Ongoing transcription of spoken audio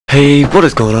Hey, what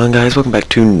is going on, guys? Welcome back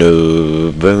to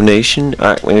NovoNation.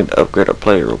 Alright, we need to upgrade our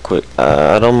player real quick.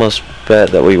 I'd almost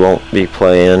bet that we won't be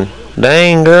playing.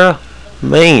 Dang, girl.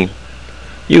 Man,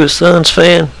 you a Suns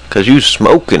fan? Cause you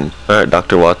smoking. Alright,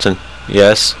 Dr. Watson.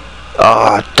 Yes.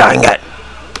 Ah, dang it.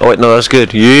 Oh, wait, no, that's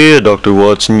good. Yeah, Dr.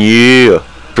 Watson, yeah.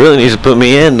 Really needs to put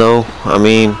me in, though. I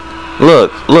mean,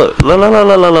 look.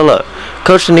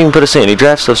 Coach didn't even put us in. He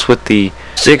drafts us with the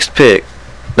 6th pick.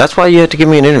 That's why you have to give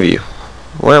me an interview.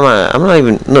 Where am I? I'm not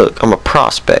even, look, I'm a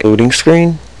prospect. Loading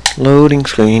screen, loading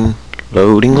screen,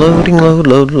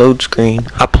 load screen.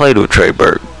 I played with Trey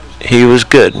Burke. He was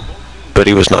good, but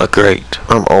he was not great.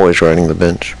 I'm always riding the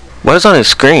bench. What is on his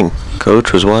screen?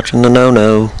 Coach was watching the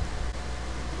no-no.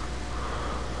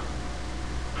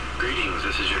 Greetings,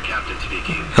 this is your captain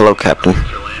speaking. Hello, Captain.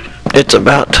 It's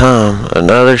about time.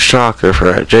 Another shocker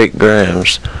for Jake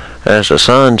Grams, as the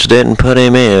Suns didn't put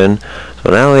him in. So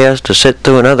now he has to sit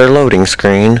through another loading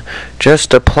screen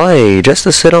just to play, just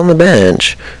to sit on the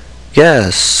bench.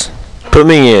 Yes. Put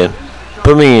me in.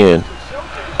 Put me in.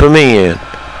 Put me in.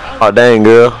 Oh, dang,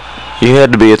 girl. You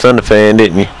had to be a Thunder fan,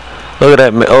 didn't you? Look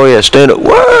at that. Oh, yeah, stand up.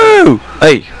 Whoa!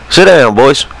 Hey, sit down,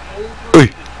 boys. Hey.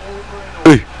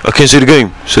 Hey, I can't see the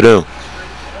game. Sit down.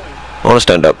 I want to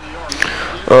stand up.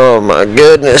 Oh, my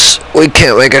goodness. We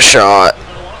can't make a shot.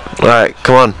 All right,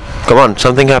 come on. Come on.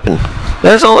 Something happened.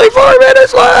 There's only 4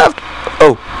 minutes left.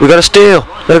 Oh, we got to steal.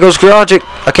 There goes Grogic.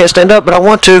 I can't stand up, but I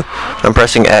want to. I'm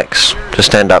pressing X to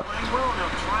stand up.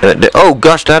 And oh,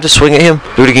 gosh, did I have to swing at him?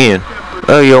 Do it again.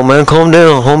 Oh, yo, man, calm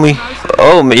down, homie.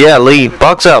 Oh, yeah, Lee.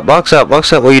 Box out, box out,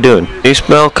 box out. What are you doing? You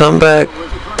smell? Come back.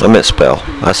 I meant spell.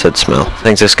 I said smell. I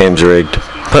think this game's rigged.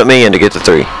 Put me in to get the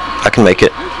 3. I can make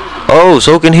it. Oh,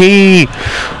 so can he.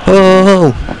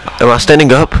 Oh. Am I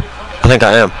standing up? I think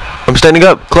I am. I'm standing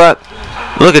up. Clap.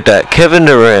 Look at that. Kevin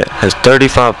Durant has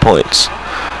 35 points.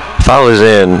 If I was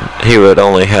in, he would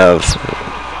only have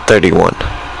 31.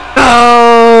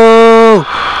 No!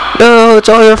 No, it's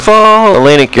all your fault.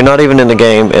 Olenek, you're not even in the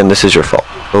game, and this is your fault.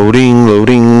 Loading.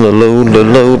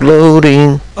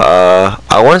 I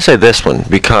want to say this one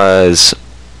because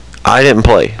I didn't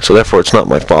play, so therefore it's not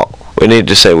my fault. We need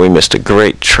to say we missed a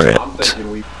great Trent.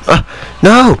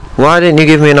 No! Why didn't you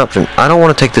give me an option? I don't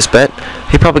want to take this bet.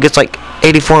 He probably gets like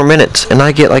 84 minutes, and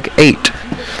I get like 8.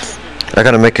 I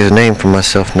gotta make a name for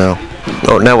myself now.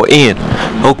 Oh, now we're in.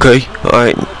 Okay,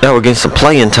 alright. Now we're getting some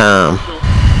playing time.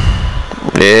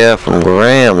 Yeah, from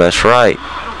Graham, that's right.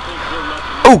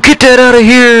 Oh, get that out of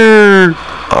here!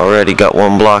 Already got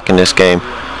 1 block in this game.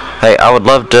 Hey, I would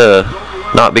love to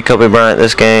not be Kobe Bryant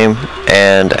this game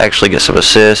and actually get some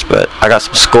assists, but I got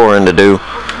some scoring to do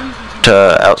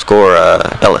to outscore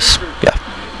Ellis. Yeah.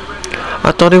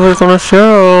 I thought he was gonna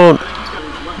shoot.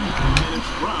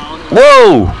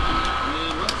 Whoa!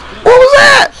 What was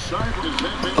that?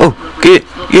 Oh, get.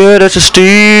 Yeah, that's a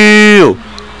steal.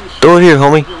 Throw it here,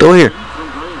 homie. Throw it here.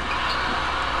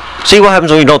 See what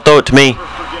happens when you don't throw it to me?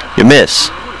 You miss.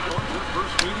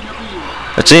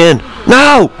 That's in.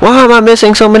 No! Why am I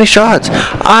missing so many shots?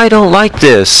 I don't like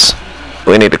this.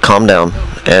 We need to calm down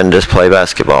and just play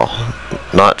basketball.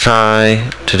 Not try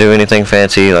to do anything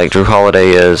fancy like Drew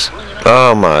Holiday is.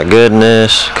 Oh my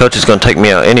goodness. Coach is going to take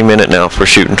me out any minute now for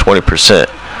shooting 20%.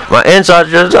 My inside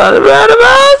just...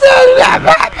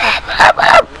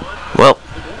 Well,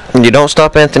 you don't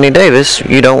stop Anthony Davis,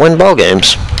 you don't win ball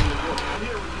games.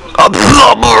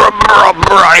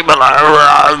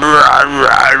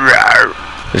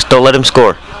 Just don't let him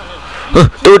score.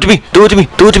 Do it to me, do it to me,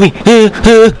 do it to me.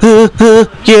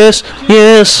 Yes,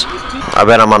 yes. I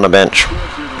bet I'm on the bench.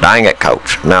 Dang it,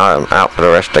 coach. Now I'm out for the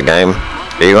rest of the game.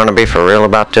 Are you going to be for real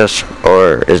about this,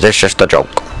 or is this just a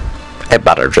joke? It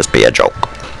better just be a joke.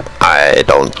 I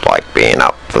don't like being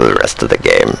out for the rest of the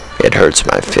game. It hurts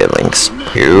my feelings.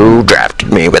 You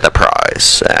drafted me with a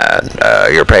prize, and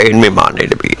you're paying me money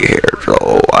to be here,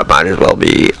 so I might as well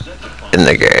be in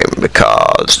the game,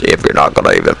 because if you're not going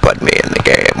to even put me in the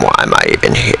game, why am I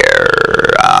even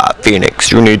here?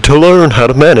 Phoenix, you need to learn how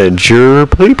to manage your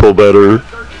people better.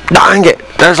 Dang it!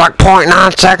 There's like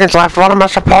 0.9 seconds left. What am I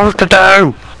supposed to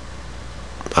do?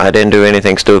 I didn't do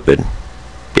anything stupid.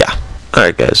 Yeah.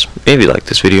 Alright, guys. If you like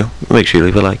this video, make sure you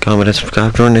leave a like, comment, and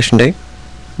subscribe. Join Nation Day.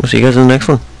 We'll see you guys in the next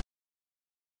one.